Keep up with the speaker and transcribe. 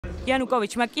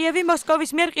იანუკოვიჩმა კიევი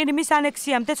მოსკოვის მიერ ყირიმის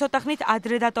ანექსიამდე ცოტახნით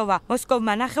ადრე დატოვა.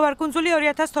 მოსკოვმა ნახევარკუნძული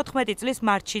 2014 წლის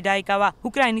მარტში დაიკავა.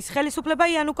 უკრაინის ხელისუფლება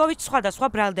იანუკოვიჩს სხვადასხვა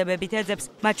ბრალდებებით ეძებს,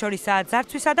 მათ შორისაა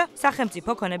ძარცვისა და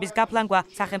სახელმწიფო ქონების გაფლანგვა,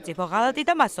 სახელმწიფო ღალატი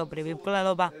და მასობრივი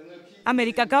მკვლელობა.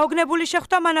 ამერიკა გაოგნებული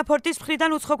შეხვდა მანაფორტის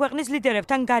მხრიდან უცხო ქვეყნის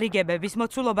ლიდერებთან გარიგებების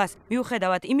მოცულობას,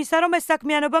 მიუხედავად იმისა, რომ ეს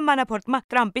საქმიანობა მანაფორტმა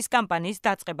ტრამპის კამპანიის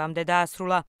დაწყებამდე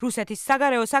დაასრულა. რუსეთის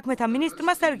საგარეო საქმეთა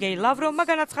მინისტრმა სერგეი ლავროვმა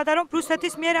განაცხადა, რომ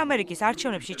რუსეთის მიერ ამერიკის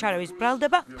არჩევნებში ჩარევის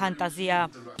ბრალდება ფანტაზიაა.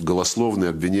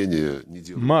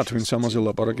 მათ, ვინც ამაზე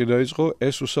ლაპარაკი დაიწყო,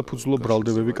 ეს უსაფუძვლო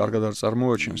ბრალდებები კარგად არ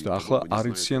წარმოაჩენს და ახლა არ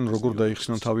იციან, როგორ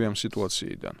დაიხსნან თავი ამ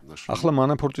სიტუაციიდან. ახლა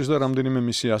მანაფორტის და რამდენიმე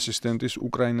მისი ასისტენტის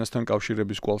უკრაინასთან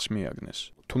კავშირების კვალს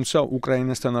თუმცა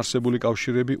უკრაინასთან არსებული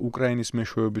კავშირები უკრაინის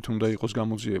მეშვეობით უნდა იყოს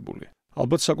გამოძიებული.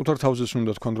 ალბათ საკუთარ თავზეც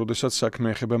უნდა თქვან, როდესაც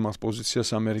საქმე ეხება მას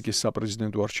პოზიციას ამერიკის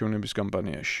საპრეზიდენტო არჩევნების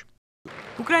კამპანიაში.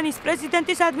 უკრაინის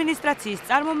პრეზიდენტის ადმინისტრაციის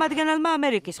წარმომადგენელმა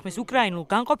ამერიკის ხმის უკრაინულ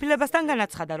განყოფილებასთან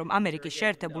განაცხადა, რომ ამერიკის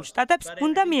შეერთებულ შტატებს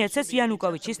უნდა მიეცეს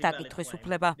იანუკოვიჩის დაკითხვის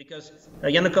უფლება.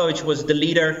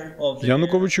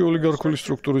 იანუკოვიჩი ოლიგარქული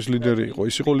სტრუქტურის ლიდერი იყო.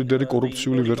 ის იყო ლიდერი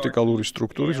კორუფციული ვერტიკალური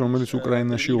სტრუქტურის, რომელიც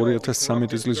უკრაინაში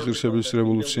 2013 წლის ღირსების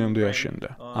რევოლუციამდე აშენდა.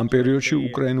 ამ პერიოდში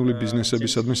უკრაინული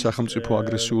ბიზნესებისადმი სახელმწიფო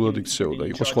აგრესიულად იქცეოდა,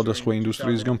 იყო სხვადასხვა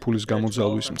ინდუსტრიისგან ფულის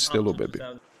გამოძალვის მცდელობები.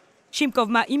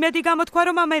 შიმკოვმა იმედი გამოთქვა,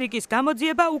 რომ ამერიკის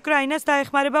გამოძიება უკრაინას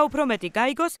დაეხმარება უფრო მეტი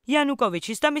გაიგოს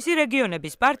იანუკოვიჩის და მისი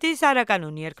რეგიონების პარტიის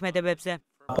არაკანონიერ ქმედებებზე.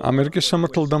 ამერიკის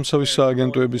სამართალდამცავი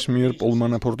სააგენტოების მიერ პოლ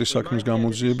მანაფორტის საქმის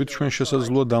გამოძიებით ჩვენ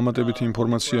შესაძლოა დამატებითი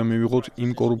ინფორმაცია მივიღოთ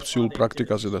იმ კორუფციულ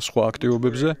პრაქტიკაზე და სხვა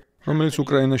აქტივობებზე, რომელიც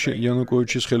უკრაინაში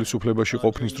იანუკოვიჩის ხელისუფლებაში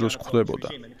ყოფნის დროს გვხდებოდა.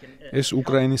 ეს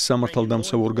უკრაინის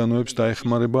სამართალდამცავ ორგანოებს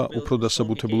დაეხმარება უფრო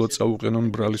დასაბუთებულად წაუყენონ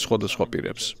ბრალის სხვადასხვა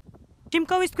პირებს.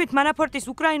 შიმკოვის თქმით, მანაფორტის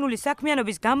უკრაინული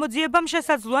საქმიანობის გამოძიებამ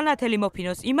შესაძლოა ნათელი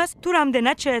მოფინოს იმას, თუ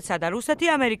რამდენად შეეცადა რუსეთი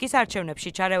ამერიკის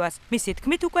არჩევნებში ჩარევას. მისი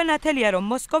თქმით, უკვე ნათელია, რომ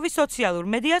მოსკოვი სოციალურ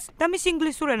მედიას და მის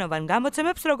ინგლისურენოვან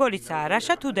გამოცემებს, როგორიცაა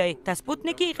აშშ და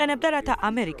სპუტნიკი იყენებდა, რათა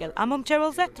ამერიკელ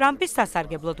ამომრჩეველზე ტრამპის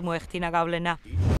სასარგებლოდ მოეხთინა გავლენა.